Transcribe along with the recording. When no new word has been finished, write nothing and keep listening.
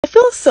I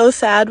feel so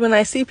sad when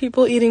I see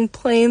people eating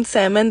plain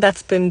salmon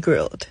that's been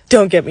grilled.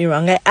 Don't get me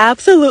wrong, I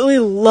absolutely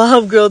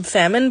love grilled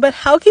salmon, but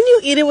how can you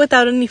eat it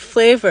without any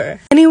flavor?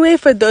 Anyway,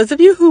 for those of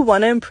you who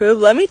want to improve,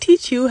 let me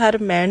teach you how to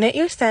marinate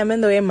your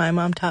salmon the way my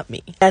mom taught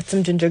me. Add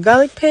some ginger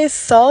garlic paste,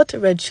 salt,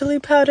 red chili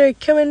powder,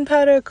 cumin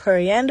powder,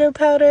 coriander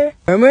powder,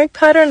 turmeric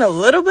powder, and a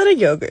little bit of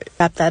yogurt.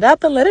 Wrap that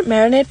up and let it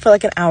marinate for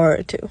like an hour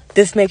or two.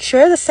 This makes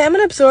sure the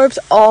salmon absorbs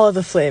all of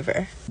the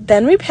flavor.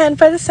 Then we pan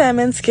fry the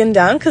salmon skin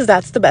down because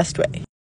that's the best way.